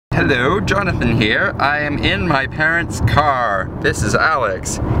Hello, Jonathan here. I am in my parents' car. This is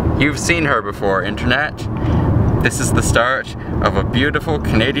Alex. You've seen her before, internet. This is the start of a beautiful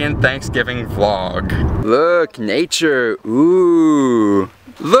Canadian Thanksgiving vlog. Look, nature, ooh.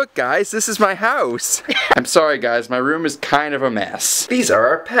 Look guys, this is my house. I'm sorry guys, my room is kind of a mess. These are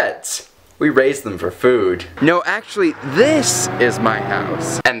our pets. We raise them for food. No, actually, this is my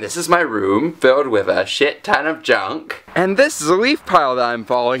house. And this is my room, filled with a shit ton of junk. And this is a leaf pile that I'm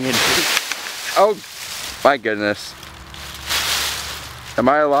falling into. Oh, my goodness. Am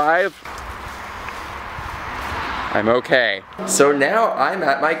I alive? I'm okay. So now I'm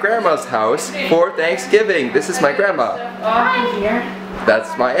at my grandma's house for Thanksgiving. This is my grandma. Hi here.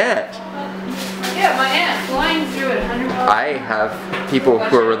 That's my aunt. Yeah, my aunt flying through at 100 miles. I have people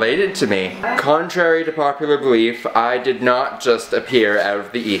who are related to me. Contrary to popular belief, I did not just appear out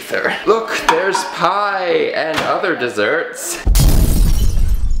of the ether. Look, there's pie and other desserts.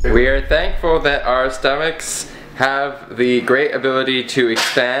 We are thankful that our stomachs have the great ability to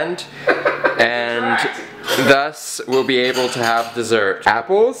expand and thus we'll be able to have dessert.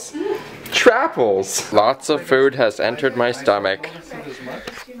 Apples? Trapples. Lots of food has entered my stomach.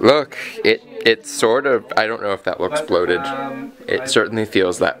 Look, it's sort of, I don't know if that looks bloated. It certainly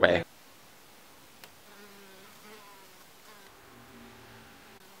feels that way.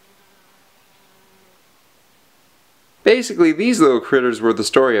 Basically, these little critters were the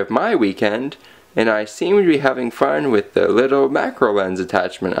story of my weekend, and I seem to be having fun with the little macro lens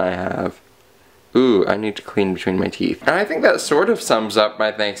attachment I have. Ooh, I need to clean between my teeth. And I think that sort of sums up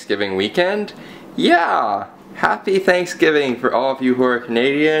my Thanksgiving weekend. Yeah! Happy Thanksgiving for all of you who are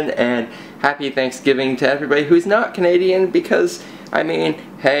Canadian, and happy Thanksgiving to everybody who's not Canadian because, I mean,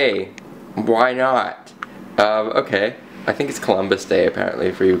 hey, why not? Okay, I think it's Columbus Day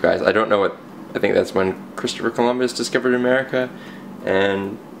apparently for you guys. I don't know what, I think that's when Christopher Columbus discovered America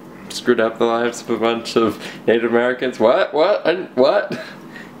and screwed up the lives of a bunch of Native Americans. What?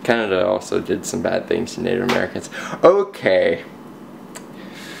 Canada also did some bad things to Native Americans. Okay.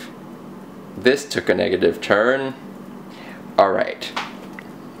 This took a negative turn. Alright.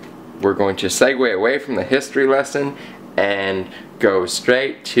 We're going to segue away from the history lesson and go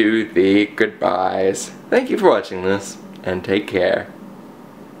straight to the goodbyes. Thank you for watching this, and take care.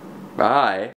 Bye.